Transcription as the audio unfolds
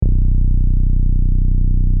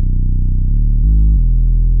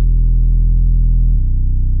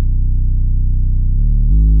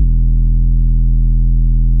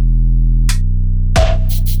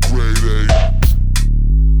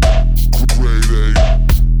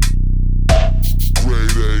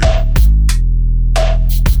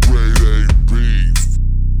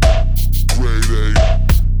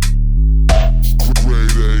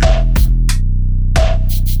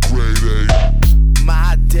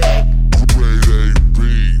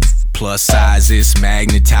Plus size is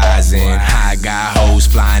magnetizing. I got hoes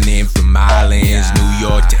flying in from islands, New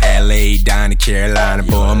York to LA, down to Carolina.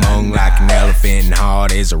 Boy, I'm hung like an elephant and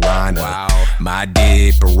hard as a rhino. My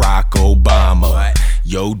dick, Barack Obama.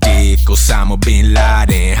 Yo dick, Osama Bin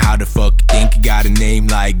Laden. How the fuck you think you got a name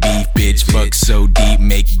like beef, bitch? Fuck so deep,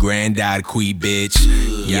 make your granddad queef, bitch.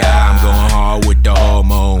 Yeah, I'm going hard with the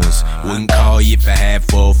hormones. Wouldn't call you if I had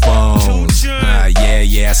 4 phones.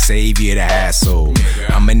 Yeah, I save you the hassle.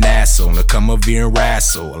 I'm an asshole, now come over here and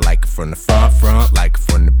wrestle. I like it from the front, like it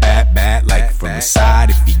from the back, like it from the side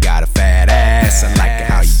if you got a fat ass. I like it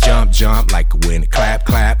how you jump, like it when it clap,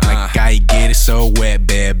 like how you get it so wet,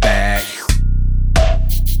 bareback.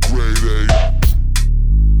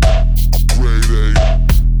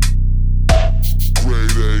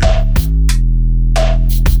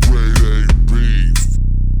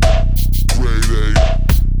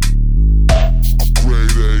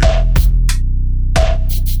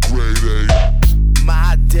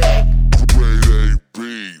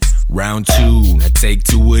 Round 2, I take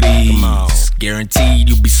 2 of these. Guaranteed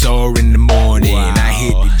you'll be sore in the morning. I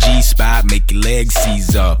hit the G-spot, make your legs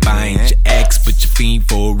seize up. I ain't your ex, but your fiend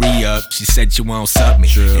for a re-up. She said she won't suck me,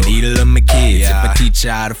 and either of my kids. If I teach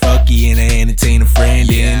her how to fuck you and I entertain a friend,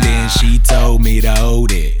 and then she told me to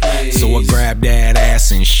hold it. So I grabbed that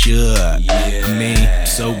ass and shook. I mean,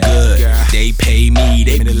 so good. They pay me,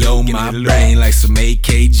 they be on my brain like some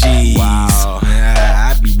AKGs.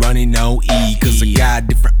 I be running on E, cause I got a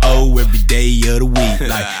different O every day of the week.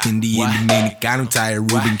 Like Indian, Dominican, Thai,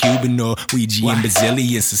 Ruben, Cuban, Norwegian,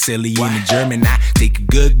 Brazilian, Sicilian, and German. I take a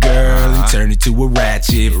good girl and turn it to a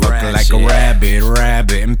ratchet. Fuck her like a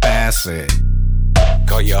rabbit, and pass it.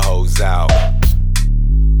 Call your hoes out.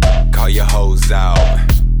 Call your hoes out.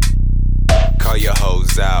 Call your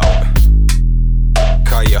hoes out.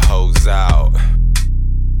 Call your hoes out.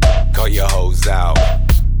 Call your hoes out.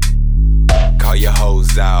 Call your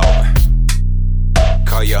hoes out.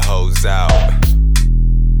 Call your hoes out.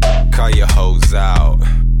 Call your hoes out.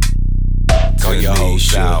 Call your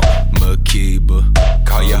hoes out. Makiba.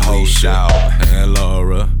 Call your hoes out. And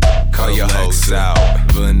Laura. Call your hoes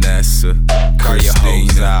out. Vanessa. Call your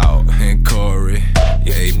hoes out. And Corey.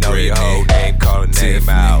 Hey, know your whole name, call her name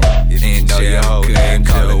out. And know your whole name,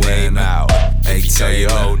 call her name out. Hey, tell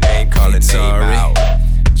your whole name, call her name out.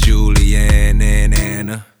 Julianne and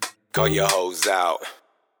Anna. Call your hoes out.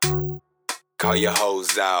 Call your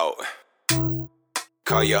hoes out.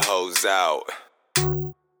 Call your hoes out.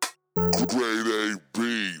 Grade A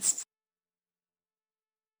beef.